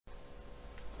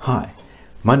Hi,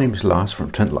 my name is Lars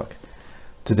from Trendlog.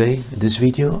 Today in this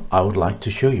video I would like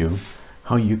to show you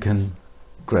how you can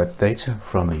grab data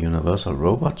from a universal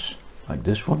robot like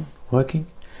this one working,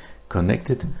 connect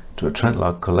it to a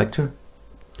Trendlog collector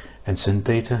and send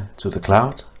data to the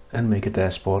cloud and make a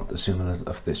dashboard similar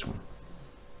of this one.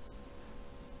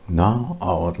 Now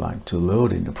I would like to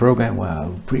load in the program where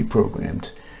I've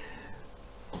pre-programmed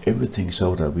everything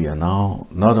so that we are now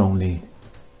not only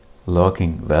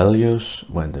logging values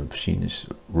when the machine is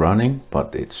running,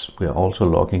 but we are also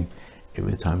logging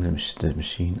every time the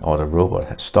machine or the robot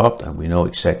has stopped, and we know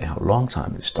exactly how long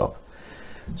time it stopped.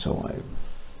 So I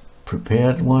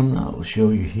prepared one. I will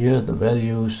show you here the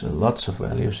values, lots of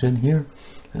values in here,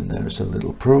 and there's a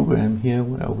little program here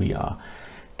where we are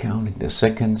counting the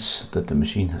seconds that the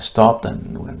machine has stopped,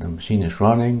 and when the machine is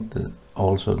running,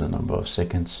 also the number of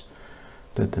seconds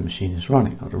that the machine is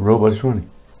running or the robot is running.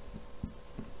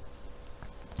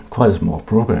 Quite a small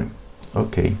program.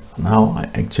 Okay, now I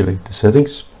activate the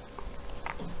settings.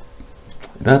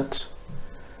 That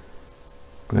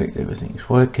great, everything is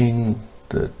working.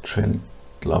 The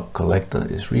Trendlog collector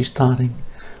is restarting.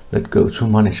 Let's go to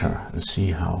monitor and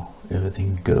see how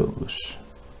everything goes.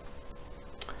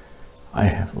 I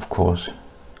have of course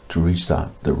to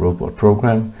restart the robot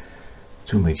program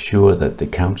to make sure that the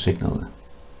count signal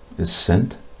is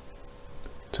sent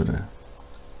to the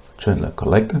Trendlog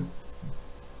collector.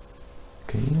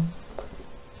 Okay.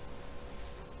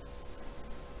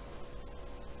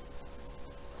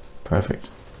 Perfect.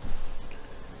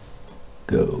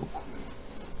 Go.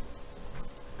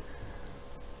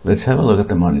 Let's have a look at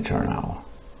the monitor now.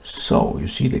 So you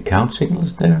see the count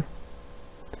signals there.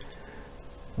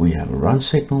 We have a run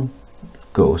signal. It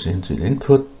goes into the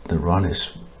input. The run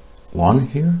is 1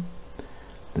 here.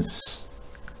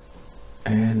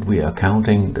 And we are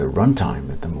counting the runtime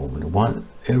at the moment.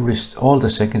 All the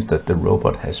seconds that the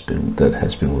robot has been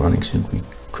running since we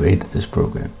created this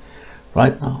program.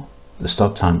 Right now the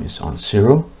stop time is on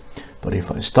 0, but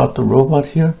if I stop the robot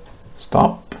here,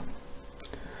 stop.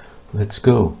 Let's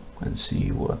go and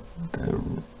see what the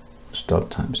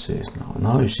stop time says now.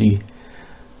 Now you see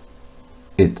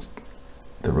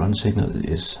the run signal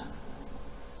is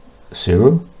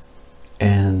 0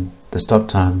 and the stop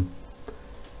time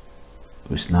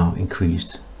is now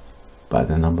increased by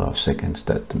the number of seconds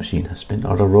that the machine has been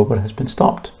or the robot has been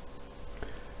stopped.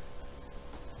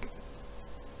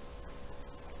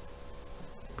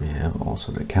 We have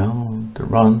also the count, the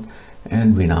run,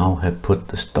 and we now have put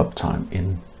the stop time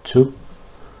into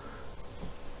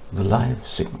the live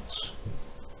signals.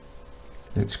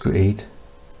 Let's create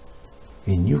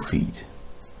a new feed.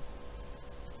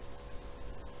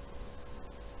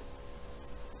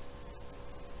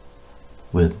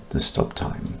 With the stop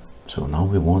time. So now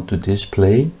we want to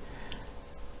display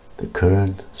the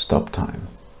current stop time.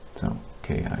 So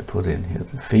okay, I put in here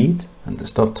the feed and the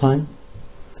stop time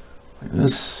like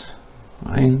this.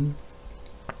 Fine.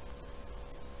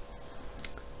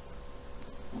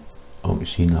 Oh, you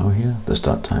see now here the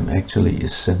stop time actually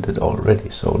is sent already.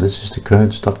 So this is the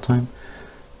current stop time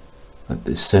that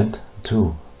is sent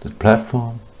to the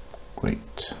platform.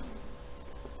 Great.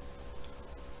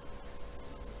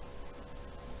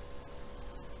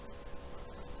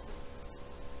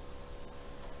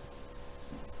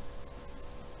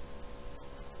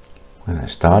 When I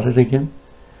start it again,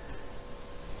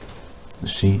 you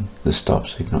see the stop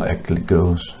signal actually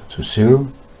goes to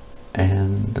 0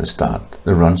 and the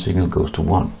run signal goes to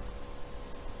 1.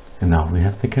 And now we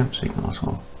have the count signal as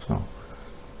well. So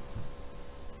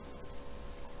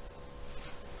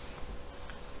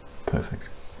perfect.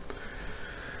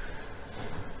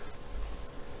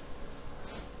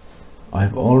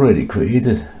 I've already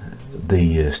created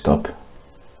the stop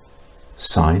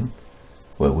sign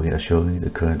where we are showing the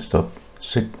current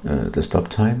the stop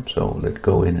time. So let's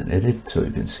go in and edit so you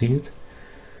can see it.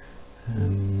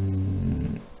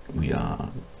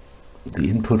 The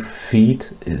input feed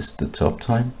is the stop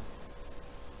time,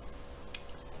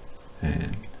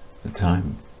 and the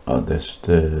time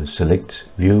the select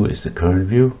view is the current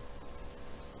view.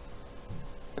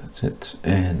 That's it.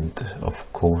 And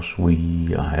of course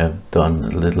we have done a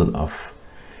little of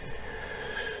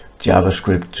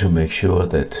JavaScript to make sure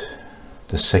that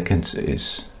the seconds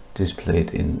is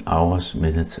displayed in hours,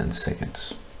 minutes and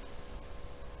seconds.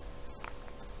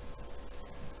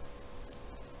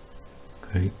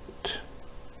 Great.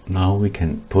 Now we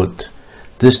can put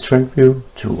this trend view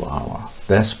to our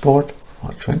dashboard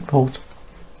or trend port.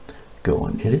 Go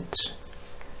on edit.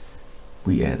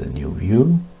 We add a new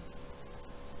view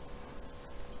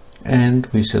and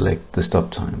we select the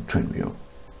stop time trend view.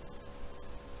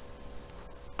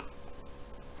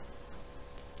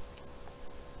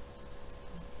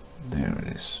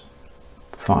 settings.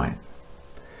 Fine.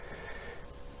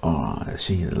 I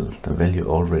see the value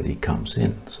already comes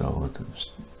in, so the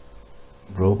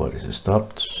robot is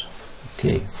stopped.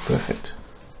 Okay, perfect.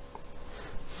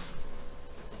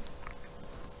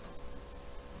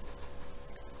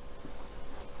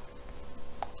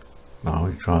 Now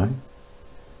we try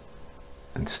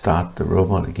and start the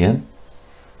robot again.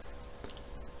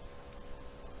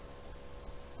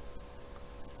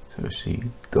 So you see,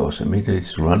 it goes immediately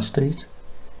to run state,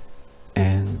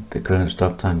 and the current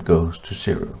stop time goes to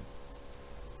 0.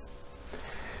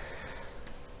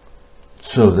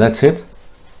 So that's it.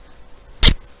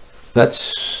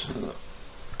 That's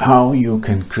how you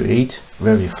can create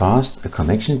very fast a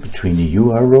connection between the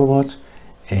UR robot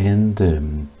and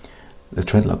the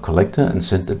Trendlog collector, and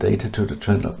send the data to the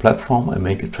Trendlog platform and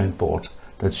make a trend board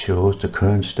that shows the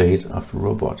current state of the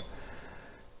robot.